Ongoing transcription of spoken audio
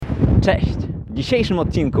Cześć! W dzisiejszym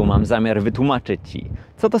odcinku mam zamiar wytłumaczyć Ci,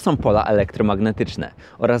 co to są pola elektromagnetyczne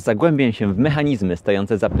oraz zagłębię się w mechanizmy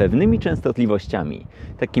stojące za pewnymi częstotliwościami,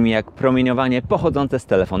 takimi jak promieniowanie pochodzące z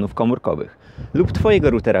telefonów komórkowych lub Twojego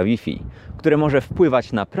routera Wi-Fi, które może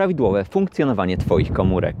wpływać na prawidłowe funkcjonowanie Twoich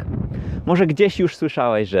komórek. Może gdzieś już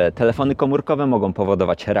słyszałeś, że telefony komórkowe mogą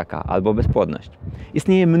powodować raka albo bezpłodność.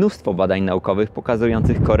 Istnieje mnóstwo badań naukowych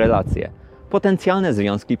pokazujących korelacje, potencjalne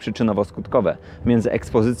związki przyczynowo-skutkowe między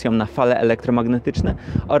ekspozycją na fale elektromagnetyczne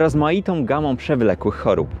a rozmaitą gamą przewlekłych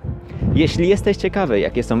chorób. Jeśli jesteś ciekawy,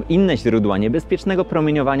 jakie są inne źródła niebezpiecznego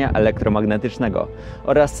promieniowania elektromagnetycznego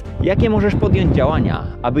oraz jakie możesz podjąć działania,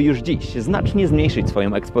 aby już dziś znacznie zmniejszyć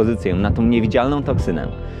swoją ekspozycję na tą niewidzialną toksynę,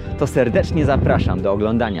 to serdecznie zapraszam do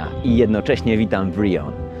oglądania i jednocześnie witam w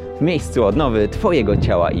Rion, w miejscu odnowy Twojego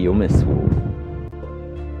ciała i umysłu.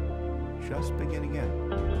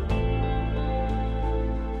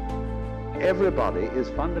 Everybody is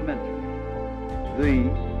fundamentally the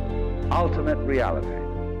ultimate reality.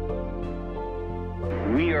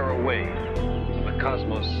 We are a way for the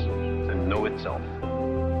cosmos to know itself.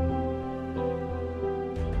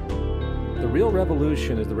 The real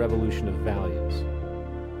revolution is the revolution of values.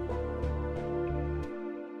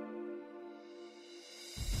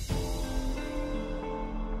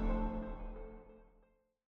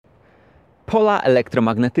 Pola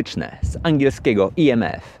elektromagnetyczne, z angielskiego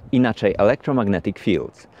EMF, inaczej Electromagnetic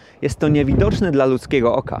Fields. Jest to niewidoczny dla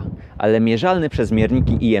ludzkiego oka, ale mierzalny przez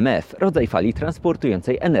mierniki EMF rodzaj fali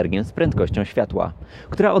transportującej energię z prędkością światła,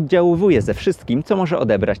 która oddziaływuje ze wszystkim, co może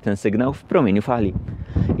odebrać ten sygnał w promieniu fali.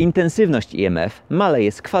 Intensywność EMF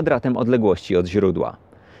maleje z kwadratem odległości od źródła.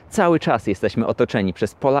 Cały czas jesteśmy otoczeni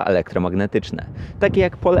przez pola elektromagnetyczne, takie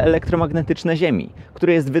jak pole elektromagnetyczne Ziemi,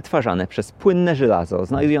 które jest wytwarzane przez płynne żelazo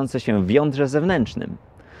znajdujące się w jądrze zewnętrznym.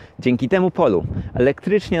 Dzięki temu polu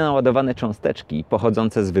elektrycznie naładowane cząsteczki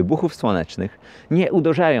pochodzące z wybuchów słonecznych nie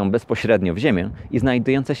uderzają bezpośrednio w Ziemię i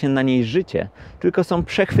znajdujące się na niej życie, tylko są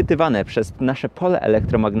przechwytywane przez nasze pole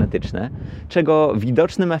elektromagnetyczne, czego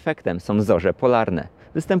widocznym efektem są zorze polarne,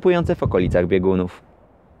 występujące w okolicach biegunów.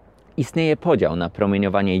 Istnieje podział na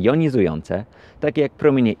promieniowanie jonizujące, takie jak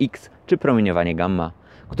promienie X czy promieniowanie gamma,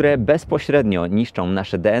 które bezpośrednio niszczą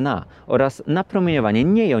nasze DNA, oraz na promieniowanie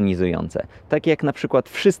niejonizujące, takie jak na przykład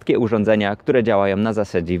wszystkie urządzenia, które działają na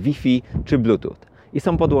zasadzie Wi-Fi czy Bluetooth i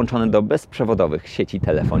są podłączone do bezprzewodowych sieci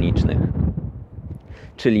telefonicznych.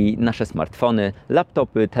 Czyli nasze smartfony,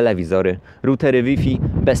 laptopy, telewizory, routery Wi-Fi,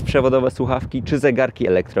 bezprzewodowe słuchawki czy zegarki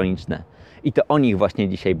elektroniczne. I to o nich właśnie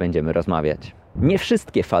dzisiaj będziemy rozmawiać. Nie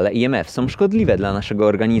wszystkie fale EMF są szkodliwe dla naszego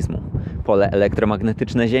organizmu. Pole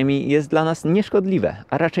elektromagnetyczne Ziemi jest dla nas nieszkodliwe,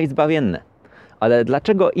 a raczej zbawienne. Ale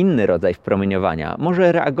dlaczego inny rodzaj promieniowania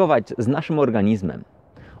może reagować z naszym organizmem?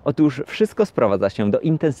 Otóż wszystko sprowadza się do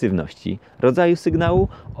intensywności, rodzaju sygnału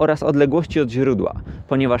oraz odległości od źródła,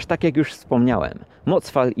 ponieważ tak jak już wspomniałem, moc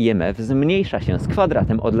fal EMF zmniejsza się z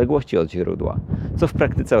kwadratem odległości od źródła, co w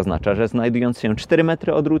praktyce oznacza, że znajdując się 4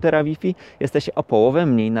 metry od routera Wi-Fi, jesteś o połowę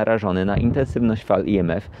mniej narażony na intensywność fal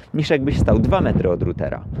EMF niż jakbyś stał 2 metry od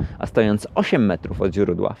routera, a stojąc 8 metrów od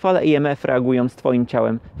źródła, fale EMF reagują z Twoim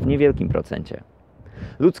ciałem w niewielkim procencie.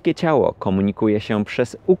 Ludzkie ciało komunikuje się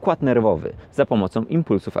przez układ nerwowy za pomocą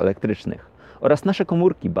impulsów elektrycznych oraz nasze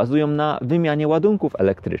komórki bazują na wymianie ładunków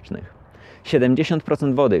elektrycznych.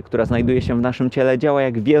 70% wody, która znajduje się w naszym ciele, działa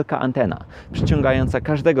jak wielka antena, przyciągająca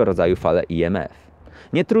każdego rodzaju fale EMF.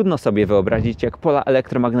 Nie trudno sobie wyobrazić, jak pola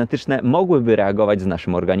elektromagnetyczne mogłyby reagować z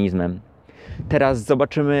naszym organizmem. Teraz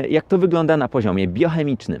zobaczymy, jak to wygląda na poziomie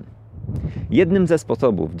biochemicznym. Jednym ze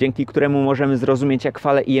sposobów, dzięki któremu możemy zrozumieć, jak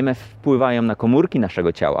fale EMF wpływają na komórki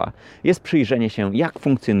naszego ciała, jest przyjrzenie się, jak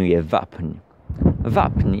funkcjonuje wapń.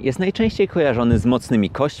 Wapń jest najczęściej kojarzony z mocnymi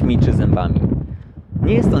kośćmi czy zębami.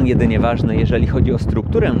 Nie jest on jedynie ważny, jeżeli chodzi o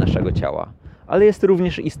strukturę naszego ciała, ale jest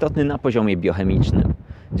również istotny na poziomie biochemicznym,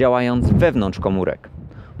 działając wewnątrz komórek.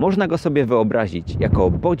 Można go sobie wyobrazić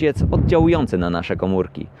jako bodziec oddziałujący na nasze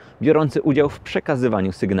komórki, biorący udział w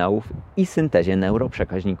przekazywaniu sygnałów i syntezie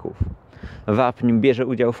neuroprzekaźników. Wapń bierze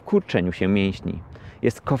udział w kurczeniu się mięśni.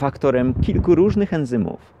 Jest kofaktorem kilku różnych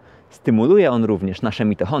enzymów. Stymuluje on również nasze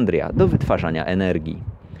mitochondria do wytwarzania energii.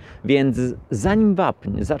 Więc zanim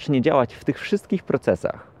wapń zacznie działać w tych wszystkich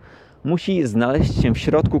procesach, musi znaleźć się w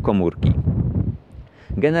środku komórki.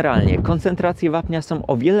 Generalnie koncentracje wapnia są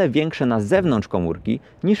o wiele większe na zewnątrz komórki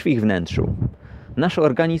niż w ich wnętrzu. Nasz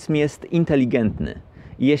organizm jest inteligentny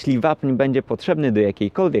i jeśli wapń będzie potrzebny do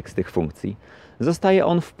jakiejkolwiek z tych funkcji, zostaje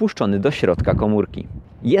on wpuszczony do środka komórki.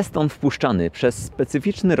 Jest on wpuszczany przez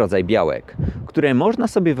specyficzny rodzaj białek, które można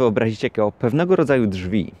sobie wyobrazić jako pewnego rodzaju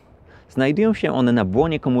drzwi. Znajdują się one na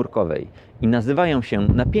błonie komórkowej i nazywają się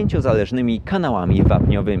napięciozależnymi kanałami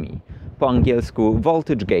wapniowymi, po angielsku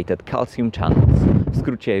Voltage Gated Calcium Channels, w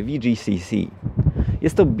skrócie VGCC.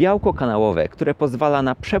 Jest to białko kanałowe, które pozwala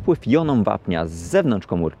na przepływ jonom wapnia z zewnątrz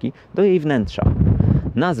komórki do jej wnętrza.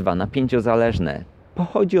 Nazwa napięciozależne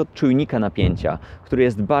pochodzi od czujnika napięcia, który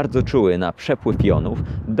jest bardzo czuły na przepływ jonów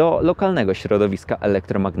do lokalnego środowiska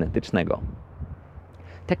elektromagnetycznego.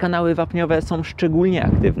 Te kanały wapniowe są szczególnie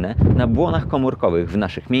aktywne na błonach komórkowych w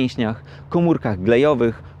naszych mięśniach, komórkach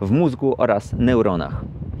glejowych, w mózgu oraz neuronach.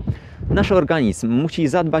 Nasz organizm musi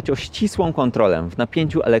zadbać o ścisłą kontrolę w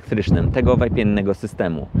napięciu elektrycznym tego wapiennego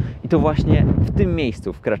systemu. I to właśnie w tym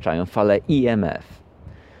miejscu wkraczają fale EMF.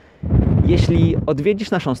 Jeśli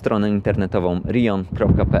odwiedzisz naszą stronę internetową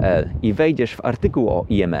rion.pl i wejdziesz w artykuł o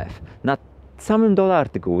EMF, na samym dole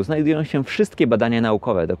artykułu znajdują się wszystkie badania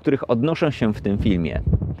naukowe, do których odnoszę się w tym filmie.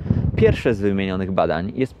 Pierwsze z wymienionych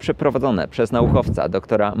badań jest przeprowadzone przez naukowca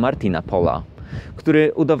dr. Martina Pola,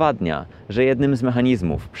 który udowadnia, że jednym z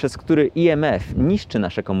mechanizmów, przez który EMF niszczy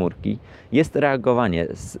nasze komórki, jest reagowanie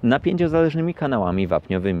z napięciozależnymi kanałami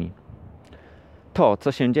wapniowymi. To,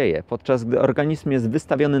 co się dzieje, podczas gdy organizm jest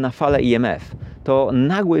wystawiony na falę EMF, to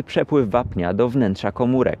nagły przepływ wapnia do wnętrza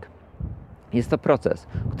komórek. Jest to proces,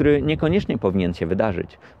 który niekoniecznie powinien się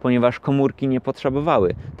wydarzyć, ponieważ komórki nie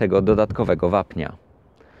potrzebowały tego dodatkowego wapnia.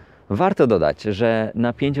 Warto dodać, że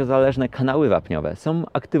napięciozależne kanały wapniowe są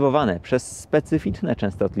aktywowane przez specyficzne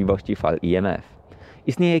częstotliwości fal EMF.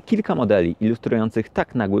 Istnieje kilka modeli ilustrujących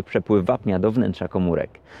tak nagły przepływ wapnia do wnętrza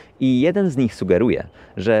komórek i jeden z nich sugeruje,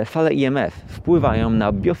 że fale EMF wpływają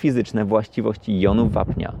na biofizyczne właściwości jonów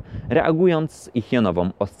wapnia, reagując z ich jonową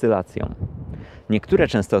oscylacją. Niektóre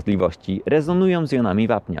częstotliwości rezonują z jonami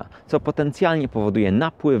wapnia, co potencjalnie powoduje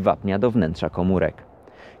napływ wapnia do wnętrza komórek.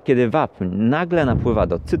 Kiedy wapń nagle napływa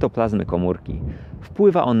do cytoplazmy komórki,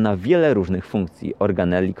 wpływa on na wiele różnych funkcji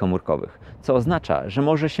organeli komórkowych, co oznacza, że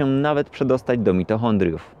może się nawet przedostać do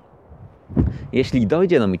mitochondriów. Jeśli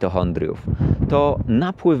dojdzie do mitochondriów, to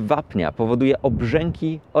napływ wapnia powoduje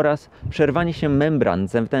obrzęki oraz przerwanie się membran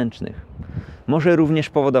zewnętrznych. Może również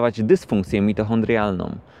powodować dysfunkcję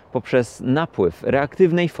mitochondrialną poprzez napływ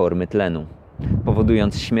reaktywnej formy tlenu,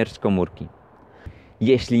 powodując śmierć komórki.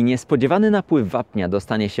 Jeśli niespodziewany napływ wapnia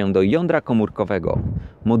dostanie się do jądra komórkowego,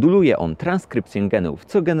 moduluje on transkrypcję genów,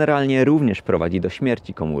 co generalnie również prowadzi do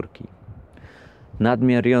śmierci komórki.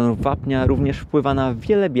 Nadmiar jonów wapnia również wpływa na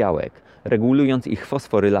wiele białek, regulując ich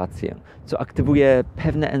fosforylację, co aktywuje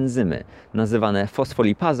pewne enzymy, nazywane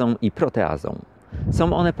fosfolipazą i proteazą.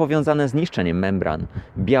 Są one powiązane z niszczeniem membran,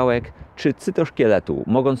 białek czy cytoszkieletu,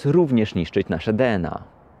 mogąc również niszczyć nasze DNA.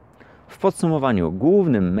 W podsumowaniu,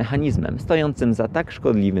 głównym mechanizmem stojącym za tak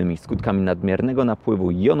szkodliwymi skutkami nadmiernego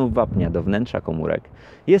napływu jonów wapnia do wnętrza komórek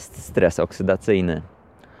jest stres oksydacyjny.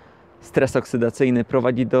 Stres oksydacyjny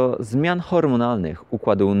prowadzi do zmian hormonalnych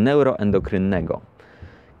układu neuroendokrynnego.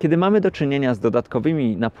 Kiedy mamy do czynienia z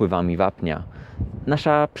dodatkowymi napływami wapnia,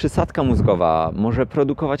 nasza przysadka mózgowa może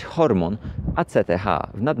produkować hormon ACTH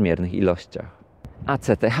w nadmiernych ilościach.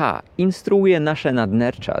 ACTH instruuje nasze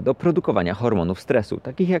nadnercza do produkowania hormonów stresu,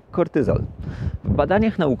 takich jak kortyzol. W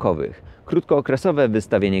badaniach naukowych krótkookresowe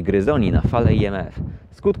wystawienie gryzoni na fale EMF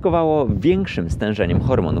skutkowało większym stężeniem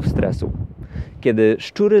hormonów stresu. Kiedy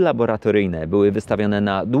szczury laboratoryjne były wystawione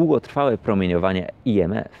na długotrwałe promieniowanie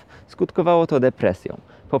EMF, skutkowało to depresją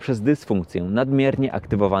poprzez dysfunkcję nadmiernie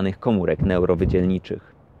aktywowanych komórek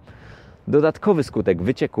neurowydzielniczych. Dodatkowy skutek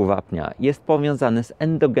wycieku wapnia jest powiązany z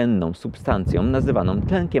endogenną substancją nazywaną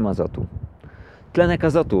tlenkiem azotu. Tlenek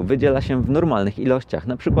azotu wydziela się w normalnych ilościach,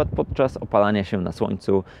 np. podczas opalania się na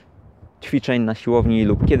słońcu, ćwiczeń na siłowni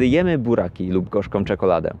lub kiedy jemy buraki lub gorzką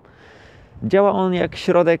czekoladę. Działa on jak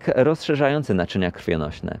środek rozszerzający naczynia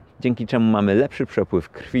krwionośne, dzięki czemu mamy lepszy przepływ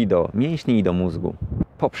krwi do mięśni i do mózgu.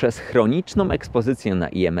 Poprzez chroniczną ekspozycję na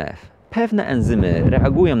EMF pewne enzymy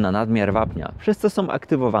reagują na nadmiar wapnia, przez co są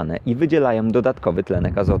aktywowane i wydzielają dodatkowy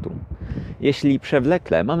tlenek azotu. Jeśli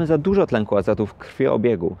przewlekle mamy za dużo tlenku azotu w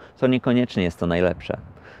krwiobiegu, to niekoniecznie jest to najlepsze.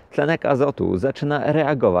 Tlenek azotu zaczyna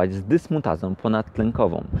reagować z dysmutazą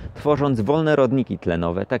ponadtlenkową, tworząc wolne rodniki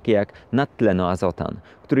tlenowe, takie jak nadtlenoazotan,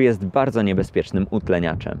 który jest bardzo niebezpiecznym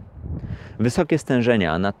utleniaczem. Wysokie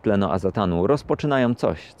stężenia nadtlenoazotanu rozpoczynają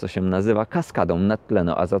coś, co się nazywa kaskadą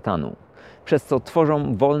nadtlenoazotanu, przez co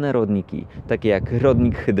tworzą wolne rodniki, takie jak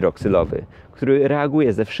rodnik hydroksylowy, który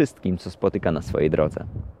reaguje ze wszystkim, co spotyka na swojej drodze.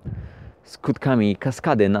 Skutkami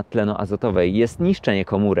kaskady nadtlenoazotowej jest niszczenie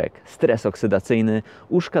komórek, stres oksydacyjny,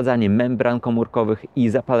 uszkadzanie membran komórkowych i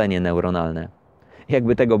zapalenie neuronalne.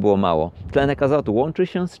 Jakby tego było mało, tlenek azotu łączy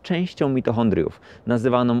się z częścią mitochondriów,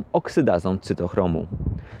 nazywaną oksydazą cytochromu.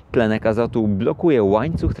 Tlenek azotu blokuje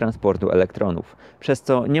łańcuch transportu elektronów, przez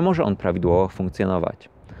co nie może on prawidłowo funkcjonować.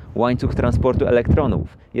 Łańcuch transportu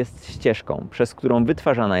elektronów jest ścieżką, przez którą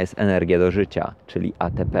wytwarzana jest energia do życia, czyli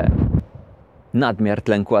ATP. Nadmiar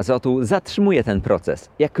tlenku azotu zatrzymuje ten proces,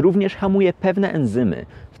 jak również hamuje pewne enzymy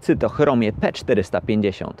w cytochromie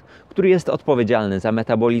P450, który jest odpowiedzialny za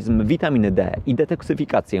metabolizm witaminy D i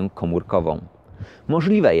detoksyfikację komórkową.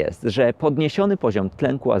 Możliwe jest, że podniesiony poziom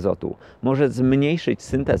tlenku azotu może zmniejszyć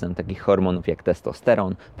syntezę takich hormonów jak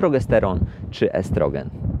testosteron, progesteron czy estrogen.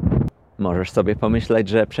 Możesz sobie pomyśleć,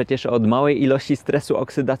 że przecież od małej ilości stresu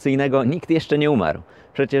oksydacyjnego nikt jeszcze nie umarł.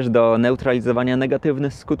 Przecież do neutralizowania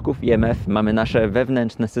negatywnych skutków EMF mamy nasze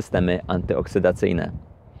wewnętrzne systemy antyoksydacyjne.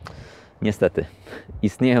 Niestety,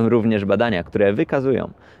 istnieją również badania, które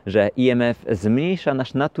wykazują, że EMF zmniejsza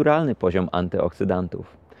nasz naturalny poziom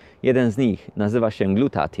antyoksydantów. Jeden z nich nazywa się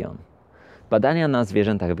glutation. Badania na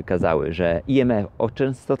zwierzętach wykazały, że EMF o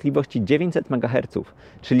częstotliwości 900 MHz,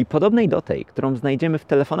 czyli podobnej do tej, którą znajdziemy w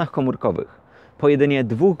telefonach komórkowych, po jedynie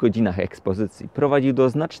 2 godzinach ekspozycji prowadził do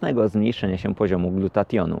znacznego zmniejszenia się poziomu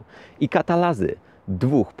glutationu i katalazy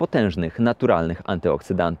 2 potężnych, naturalnych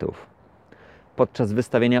antyoksydantów. Podczas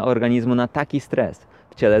wystawienia organizmu na taki stres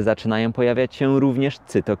w ciele zaczynają pojawiać się również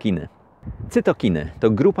cytokiny. Cytokiny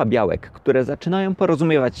to grupa białek, które zaczynają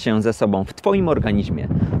porozumiewać się ze sobą w Twoim organizmie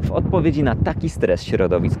w odpowiedzi na taki stres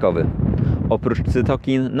środowiskowy. Oprócz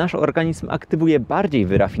cytokin nasz organizm aktywuje bardziej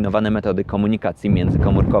wyrafinowane metody komunikacji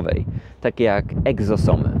międzykomórkowej, takie jak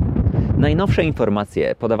egzosomy. Najnowsze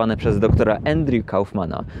informacje podawane przez doktora Andrew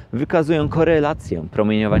Kaufmana wykazują korelację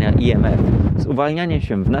promieniowania EMF z uwalnianiem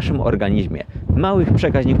się w naszym organizmie małych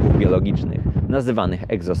przekaźników biologicznych nazywanych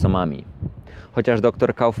egzosomami. Chociaż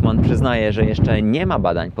dr Kaufman przyznaje, że jeszcze nie ma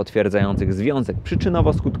badań potwierdzających związek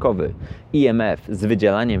przyczynowo-skutkowy EMF z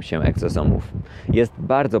wydzielaniem się egzosomów, jest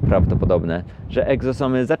bardzo prawdopodobne, że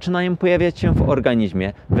egzosomy zaczynają pojawiać się w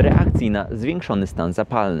organizmie w reakcji na zwiększony stan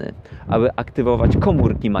zapalny, aby aktywować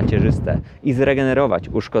komórki macierzyste i zregenerować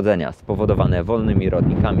uszkodzenia spowodowane wolnymi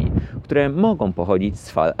rodnikami, które mogą pochodzić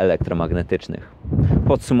z fal elektromagnetycznych.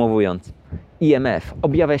 Podsumowując, EMF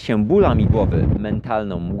objawia się bólami głowy,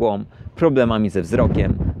 mentalną mgłą, problemami ze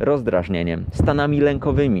wzrokiem, rozdrażnieniem, stanami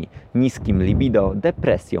lękowymi, niskim libido,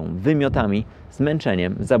 depresją, wymiotami,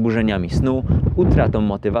 zmęczeniem, zaburzeniami snu, utratą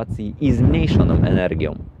motywacji i zmniejszoną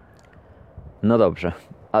energią. No dobrze,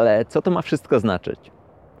 ale co to ma wszystko znaczyć?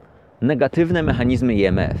 Negatywne mechanizmy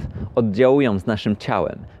EMF oddziałują z naszym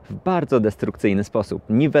ciałem w bardzo destrukcyjny sposób,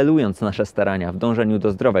 niwelując nasze starania w dążeniu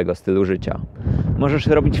do zdrowego stylu życia. Możesz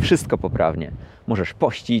robić wszystko poprawnie. Możesz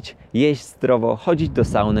pościć, jeść zdrowo, chodzić do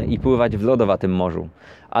sauny i pływać w lodowatym morzu.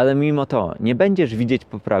 Ale mimo to nie będziesz widzieć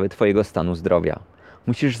poprawy Twojego stanu zdrowia.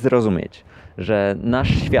 Musisz zrozumieć, że nasz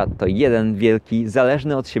świat to jeden wielki,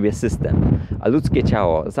 zależny od siebie system, a ludzkie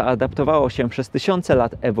ciało zaadaptowało się przez tysiące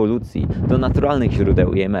lat ewolucji do naturalnych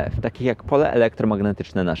źródeł EMF, takich jak pole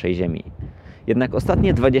elektromagnetyczne naszej Ziemi. Jednak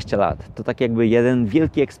ostatnie 20 lat to tak jakby jeden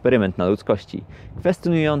wielki eksperyment na ludzkości,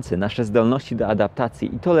 kwestionujący nasze zdolności do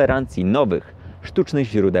adaptacji i tolerancji nowych, sztucznych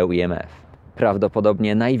źródeł EMF.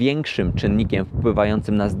 Prawdopodobnie największym czynnikiem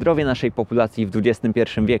wpływającym na zdrowie naszej populacji w XXI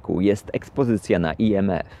wieku jest ekspozycja na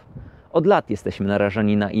EMF. Od lat jesteśmy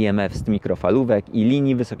narażeni na EMF z mikrofalówek i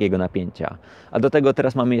linii wysokiego napięcia, a do tego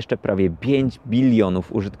teraz mamy jeszcze prawie 5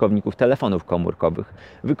 bilionów użytkowników telefonów komórkowych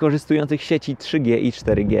wykorzystujących sieci 3G i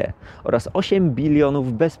 4G oraz 8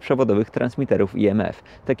 bilionów bezprzewodowych transmiterów EMF,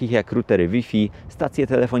 takich jak routery Wi-Fi, stacje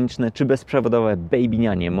telefoniczne czy bezprzewodowe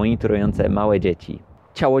babynianie monitorujące małe dzieci.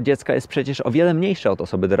 Ciało dziecka jest przecież o wiele mniejsze od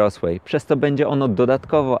osoby dorosłej, przez to będzie ono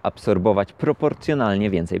dodatkowo absorbować proporcjonalnie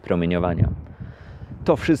więcej promieniowania.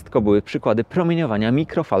 To wszystko były przykłady promieniowania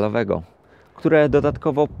mikrofalowego, które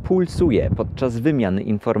dodatkowo pulsuje podczas wymiany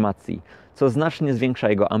informacji, co znacznie zwiększa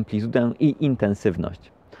jego amplitudę i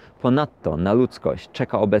intensywność. Ponadto na ludzkość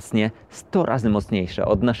czeka obecnie 100 razy mocniejsze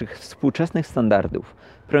od naszych współczesnych standardów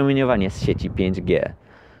promieniowanie z sieci 5G,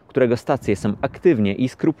 którego stacje są aktywnie i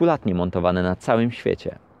skrupulatnie montowane na całym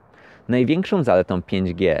świecie. Największą zaletą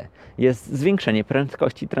 5G jest zwiększenie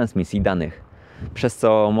prędkości transmisji danych, przez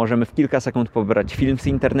co możemy w kilka sekund pobrać film z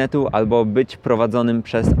internetu albo być prowadzonym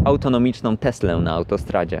przez autonomiczną Teslę na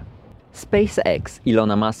autostradzie. SpaceX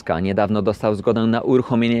Ilona Muska niedawno dostał zgodę na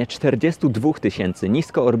uruchomienie 42 000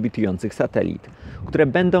 nisko orbitujących satelit, które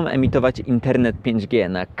będą emitować internet 5G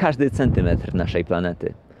na każdy centymetr naszej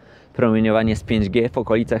planety. Promieniowanie z 5G w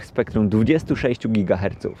okolicach spektrum 26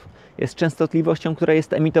 GHz jest częstotliwością, która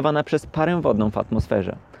jest emitowana przez parę wodną w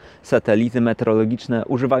atmosferze. Satelity meteorologiczne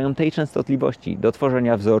używają tej częstotliwości do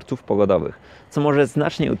tworzenia wzorców pogodowych, co może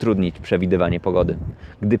znacznie utrudnić przewidywanie pogody.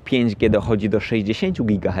 Gdy 5G dochodzi do 60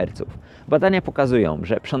 GHz, badania pokazują,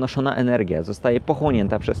 że przenoszona energia zostaje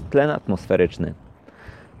pochłonięta przez tlen atmosferyczny.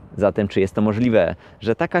 Zatem czy jest to możliwe,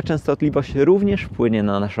 że taka częstotliwość również wpłynie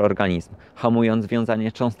na nasz organizm, hamując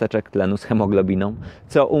wiązanie cząsteczek tlenu z hemoglobiną,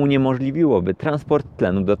 co uniemożliwiłoby transport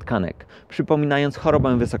tlenu do tkanek, przypominając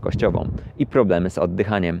chorobę wysokościową i problemy z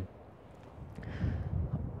oddychaniem?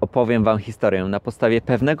 Opowiem Wam historię na podstawie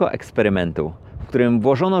pewnego eksperymentu, w którym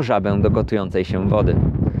włożono żabę do gotującej się wody.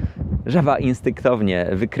 Żaba instynktownie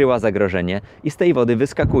wykryła zagrożenie i z tej wody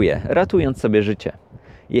wyskakuje, ratując sobie życie.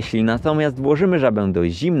 Jeśli natomiast włożymy żabę do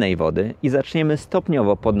zimnej wody i zaczniemy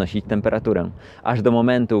stopniowo podnosić temperaturę, aż do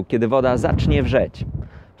momentu, kiedy woda zacznie wrzeć,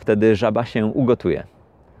 wtedy żaba się ugotuje.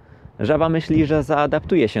 Żaba myśli, że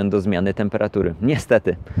zaadaptuje się do zmiany temperatury.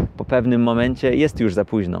 Niestety, po pewnym momencie jest już za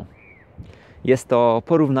późno. Jest to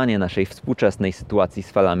porównanie naszej współczesnej sytuacji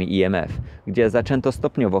z falami EMF, gdzie zaczęto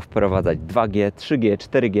stopniowo wprowadzać 2G, 3G,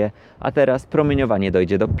 4G, a teraz promieniowanie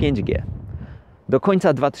dojdzie do 5G. Do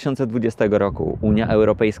końca 2020 roku Unia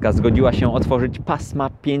Europejska zgodziła się otworzyć pasma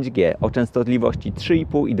 5G o częstotliwości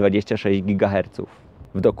 3,5 i 26 GHz.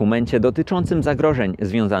 W dokumencie dotyczącym zagrożeń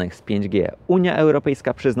związanych z 5G Unia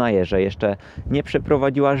Europejska przyznaje, że jeszcze nie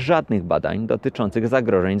przeprowadziła żadnych badań dotyczących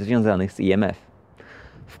zagrożeń związanych z EMF.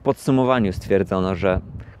 W podsumowaniu stwierdzono, że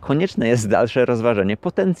konieczne jest dalsze rozważenie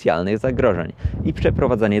potencjalnych zagrożeń i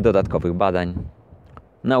przeprowadzenie dodatkowych badań.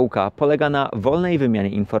 Nauka polega na wolnej wymianie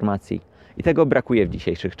informacji i tego brakuje w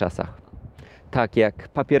dzisiejszych czasach. Tak jak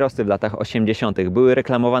papierosy w latach 80. były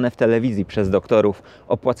reklamowane w telewizji przez doktorów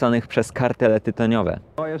opłacanych przez kartele tytoniowe.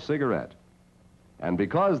 And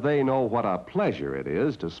because they know what a pleasure it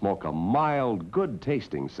is to smoke a mild,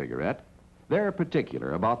 good-tasting cigarette, they're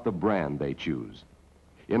particular about the brand they choose.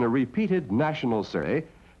 In a repeated national survey,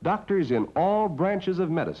 doctors in all branches of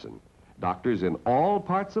medicine, doctors in all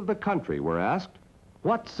parts of the country were asked,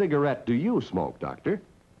 "What cigarette do you smoke, doctor?"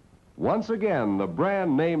 Once again, the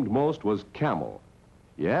brand named most was Camel.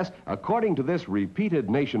 Yes, according to this repeated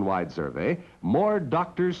nationwide survey, more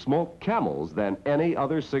doctors smoke Camels than any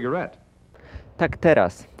other cigarette. Tak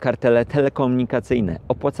teraz kartele telekomunikacyjne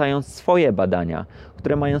opłacają swoje badania,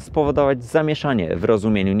 które mają spowodować zamieszanie w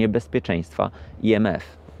rozumieniu niebezpieczeństwa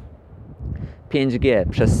EMF. 5G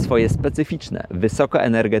przez swoje specyficzne,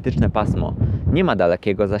 wysokoenergetyczne pasmo nie ma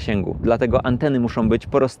dalekiego zasięgu, dlatego anteny muszą być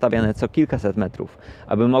porozstawiane co kilkaset metrów,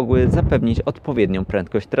 aby mogły zapewnić odpowiednią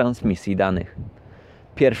prędkość transmisji danych.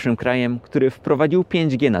 Pierwszym krajem, który wprowadził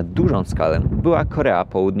 5G na dużą skalę, była Korea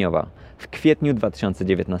Południowa w kwietniu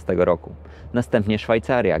 2019 roku. Następnie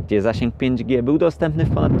Szwajcaria, gdzie zasięg 5G był dostępny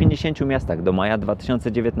w ponad 50 miastach do maja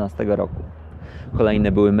 2019 roku.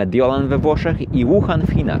 Kolejne były Mediolan we Włoszech i Wuhan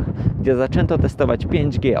w Chinach, gdzie zaczęto testować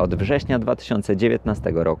 5G od września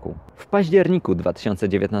 2019 roku. W październiku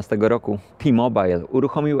 2019 roku T-Mobile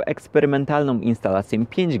uruchomił eksperymentalną instalację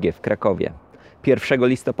 5G w Krakowie. 1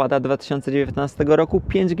 listopada 2019 roku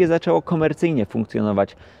 5G zaczęło komercyjnie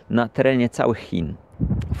funkcjonować na terenie całych Chin.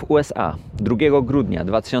 W USA 2 grudnia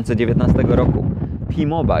 2019 roku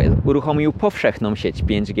T-Mobile uruchomił powszechną sieć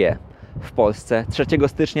 5G. W Polsce 3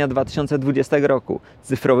 stycznia 2020 roku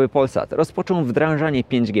cyfrowy Polsat rozpoczął wdrażanie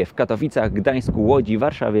 5G w Katowicach, Gdańsku, Łodzi,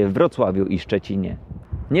 Warszawie, Wrocławiu i Szczecinie.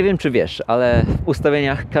 Nie wiem czy wiesz, ale w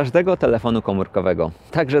ustawieniach każdego telefonu komórkowego,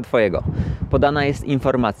 także Twojego, podana jest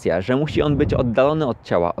informacja, że musi on być oddalony od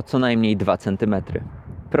ciała o co najmniej 2 cm.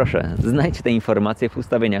 Proszę, znajdź te informacje w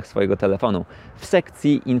ustawieniach swojego telefonu w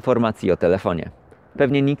sekcji informacji o telefonie.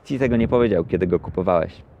 Pewnie nikt Ci tego nie powiedział, kiedy go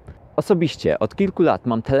kupowałeś. Osobiście od kilku lat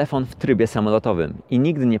mam telefon w trybie samolotowym i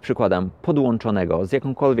nigdy nie przykładam podłączonego z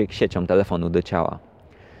jakąkolwiek siecią telefonu do ciała.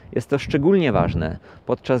 Jest to szczególnie ważne,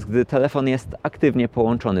 podczas gdy telefon jest aktywnie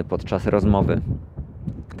połączony podczas rozmowy.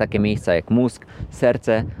 Takie miejsca jak mózg,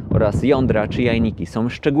 serce oraz jądra czy jajniki są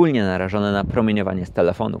szczególnie narażone na promieniowanie z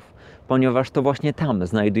telefonów, ponieważ to właśnie tam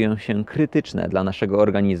znajdują się krytyczne dla naszego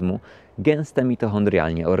organizmu gęste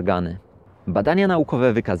mitochondrialnie organy. Badania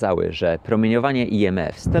naukowe wykazały, że promieniowanie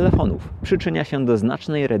EMF z telefonów przyczynia się do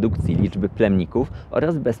znacznej redukcji liczby plemników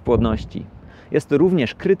oraz bezpłodności. Jest to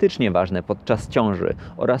również krytycznie ważne podczas ciąży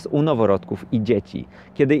oraz u noworodków i dzieci,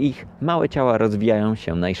 kiedy ich małe ciała rozwijają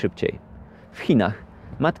się najszybciej. W Chinach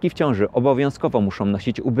matki w ciąży obowiązkowo muszą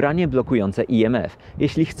nosić ubranie blokujące EMF,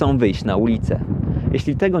 jeśli chcą wyjść na ulicę.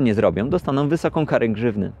 Jeśli tego nie zrobią, dostaną wysoką karę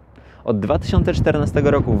grzywny. Od 2014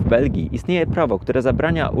 roku w Belgii istnieje prawo, które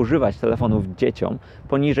zabrania używać telefonów dzieciom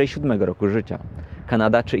poniżej 7 roku życia.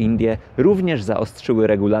 Kanada czy Indie również zaostrzyły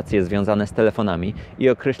regulacje związane z telefonami i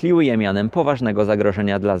określiły je mianem poważnego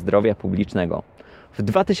zagrożenia dla zdrowia publicznego. W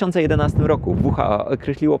 2011 roku WHO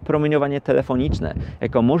określiło promieniowanie telefoniczne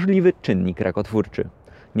jako możliwy czynnik rakotwórczy.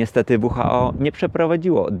 Niestety WHO nie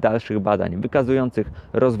przeprowadziło dalszych badań wykazujących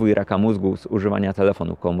rozwój raka mózgu z używania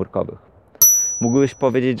telefonów komórkowych. Mógłbyś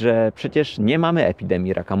powiedzieć, że przecież nie mamy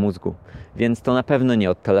epidemii raka mózgu, więc to na pewno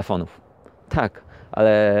nie od telefonów. Tak,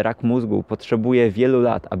 ale rak mózgu potrzebuje wielu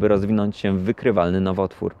lat, aby rozwinąć się w wykrywalny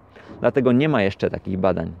nowotwór. Dlatego nie ma jeszcze takich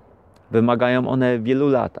badań. Wymagają one wielu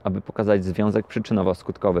lat, aby pokazać związek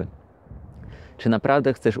przyczynowo-skutkowy. Czy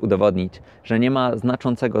naprawdę chcesz udowodnić, że nie ma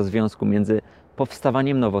znaczącego związku między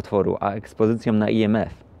powstawaniem nowotworu a ekspozycją na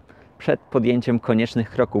EMF? Przed podjęciem koniecznych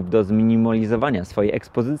kroków do zminimalizowania swojej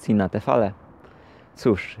ekspozycji na te fale?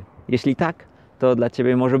 Cóż, jeśli tak, to dla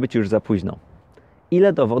Ciebie może być już za późno.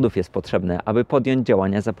 Ile dowodów jest potrzebne, aby podjąć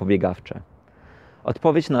działania zapobiegawcze?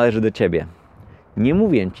 Odpowiedź należy do Ciebie. Nie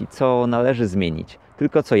mówię Ci, co należy zmienić,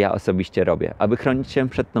 tylko co ja osobiście robię, aby chronić się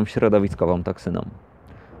przed tą środowiskową toksyną.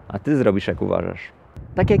 A Ty zrobisz, jak uważasz.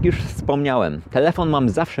 Tak jak już wspomniałem, telefon mam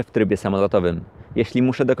zawsze w trybie samolotowym. Jeśli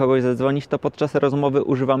muszę do kogoś zadzwonić, to podczas rozmowy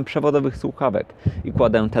używam przewodowych słuchawek i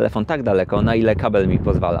kładę telefon tak daleko, na ile kabel mi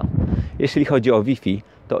pozwala. Jeśli chodzi o Wi-Fi,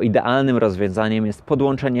 to idealnym rozwiązaniem jest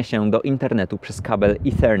podłączenie się do internetu przez kabel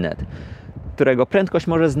Ethernet, którego prędkość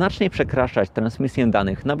może znacznie przekraczać transmisję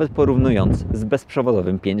danych, nawet porównując z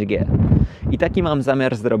bezprzewodowym 5G. I taki mam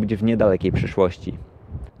zamiar zrobić w niedalekiej przyszłości.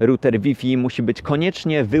 Router Wi-Fi musi być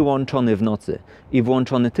koniecznie wyłączony w nocy i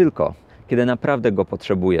włączony tylko, kiedy naprawdę go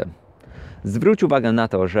potrzebuję. Zwróć uwagę na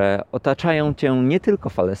to, że otaczają Cię nie tylko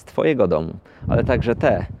fale z Twojego domu, ale także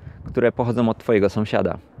te, które pochodzą od Twojego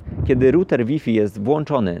sąsiada. Kiedy router Wi-Fi jest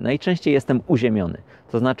włączony, najczęściej jestem uziemiony,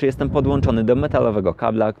 to znaczy jestem podłączony do metalowego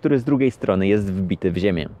kabla, który z drugiej strony jest wbity w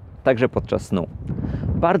ziemię, także podczas snu.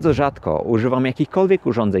 Bardzo rzadko używam jakichkolwiek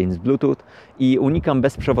urządzeń z Bluetooth i unikam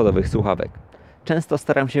bezprzewodowych słuchawek. Często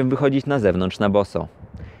staram się wychodzić na zewnątrz na boso.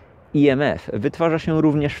 EMF wytwarza się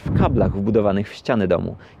również w kablach wbudowanych w ściany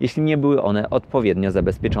domu, jeśli nie były one odpowiednio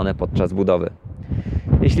zabezpieczone podczas budowy.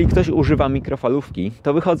 Jeśli ktoś używa mikrofalówki,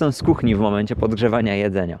 to wychodzę z kuchni w momencie podgrzewania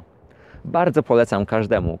jedzenia. Bardzo polecam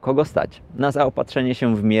każdemu, kogo stać, na zaopatrzenie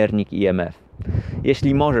się w miernik EMF.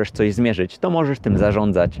 Jeśli możesz coś zmierzyć, to możesz tym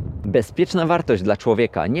zarządzać. Bezpieczna wartość dla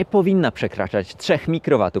człowieka nie powinna przekraczać 3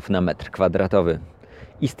 mikrowatów na metr kwadratowy.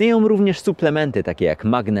 Istnieją również suplementy takie jak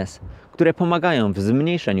magnez, które pomagają w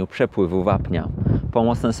zmniejszeniu przepływu wapnia.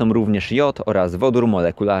 Pomocne są również jod oraz wodór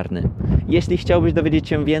molekularny. Jeśli chciałbyś dowiedzieć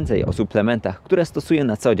się więcej o suplementach, które stosuję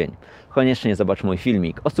na co dzień, koniecznie zobacz mój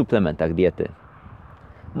filmik o suplementach diety.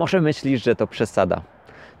 Może myślisz, że to przesada.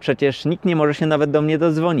 Przecież nikt nie może się nawet do mnie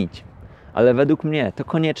dodzwonić. Ale według mnie to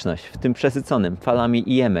konieczność w tym przesyconym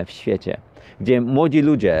falami EMF świecie, gdzie młodzi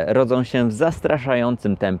ludzie rodzą się w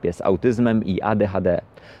zastraszającym tempie z autyzmem i ADHD.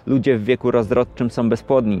 Ludzie w wieku rozrodczym są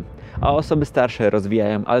bezpłodni, a osoby starsze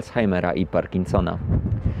rozwijają Alzheimera i Parkinsona.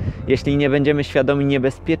 Jeśli nie będziemy świadomi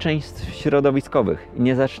niebezpieczeństw środowiskowych i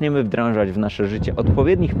nie zaczniemy wdrażać w nasze życie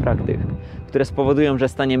odpowiednich praktyk, które spowodują, że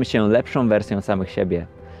staniemy się lepszą wersją samych siebie,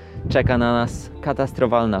 czeka na nas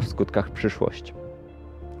katastrofalna w skutkach przyszłość.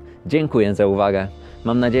 Dziękuję za uwagę.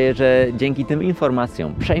 Mam nadzieję, że dzięki tym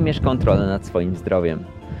informacjom przejmiesz kontrolę nad swoim zdrowiem.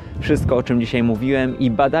 Wszystko, o czym dzisiaj mówiłem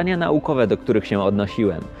i badania naukowe, do których się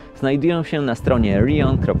odnosiłem, znajdują się na stronie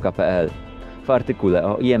rion.pl w artykule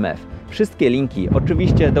o EMF. Wszystkie linki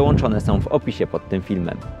oczywiście dołączone są w opisie pod tym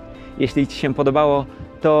filmem. Jeśli Ci się podobało,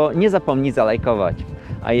 to nie zapomnij zalajkować.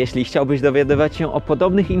 A jeśli chciałbyś dowiadywać się o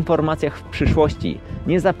podobnych informacjach w przyszłości,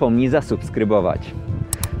 nie zapomnij zasubskrybować.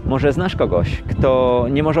 Może znasz kogoś, kto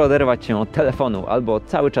nie może oderwać się od telefonu albo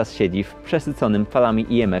cały czas siedzi w przesyconym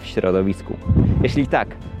falami EMF środowisku? Jeśli tak,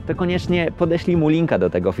 to koniecznie podeślij mu linka do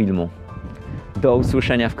tego filmu. Do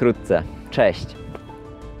usłyszenia wkrótce. Cześć!